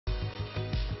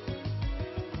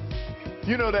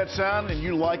You know that sound, and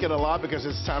you like it a lot because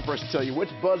it's time for us to tell you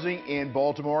what's buzzing in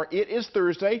Baltimore. It is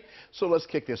Thursday, so let's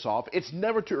kick this off. It's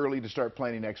never too early to start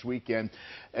planning next weekend.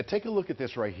 Take a look at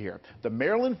this right here. The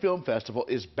Maryland Film Festival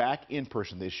is back in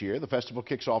person this year. The festival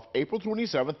kicks off April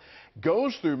 27th,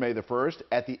 goes through May the 1st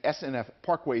at the SNF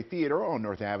Parkway Theater on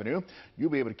North Avenue. You'll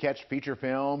be able to catch feature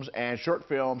films and short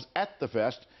films at the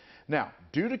fest. Now,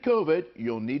 due to COVID,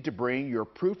 you'll need to bring your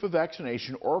proof of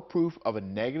vaccination or proof of a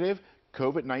negative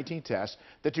COVID-19 test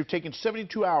that you've taken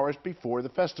 72 hours before the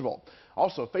festival.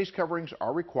 Also, face coverings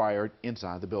are required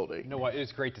inside the building. You know what? It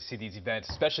is great to see these events,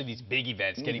 especially these big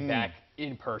events, getting back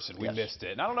in person. We missed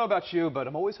it. And I don't know about you, but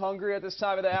I'm always hungry at this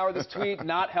time of the hour. This tweet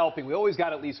not helping. We always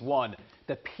got at least one.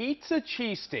 The pizza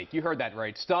cheesesteak. You heard that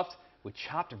right. Stuffed with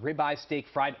chopped ribeye steak,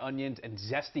 fried onions, and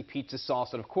zesty pizza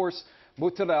sauce. And, of course,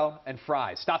 mozzarella and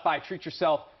fries. Stop by, treat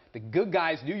yourself. The Good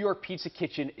Guys New York Pizza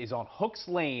Kitchen is on Hooks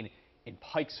Lane in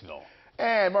Pikesville.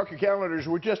 And mark your calendars,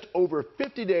 we're just over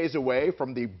 50 days away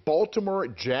from the Baltimore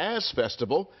Jazz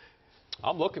Festival.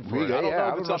 I'm looking for it.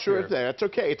 I'm not sure it's there. It's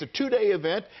okay. It's a two-day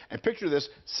event. And picture this,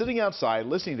 sitting outside,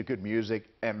 listening to good music,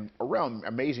 and around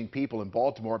amazing people in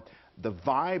Baltimore. The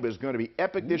vibe is going to be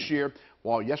epic this year.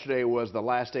 While yesterday was the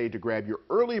last day to grab your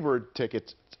early bird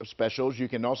tickets specials, you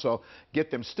can also get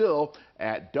them still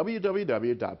at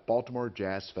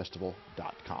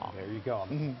www.baltimorejazzfestival.com. There you go.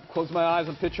 Close my eyes.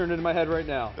 I'm picturing it in my head right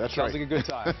now. That's Sounds right. like a good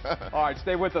time. All right,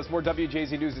 stay with us. More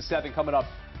WJZ News at 7 coming up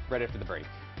right after the break.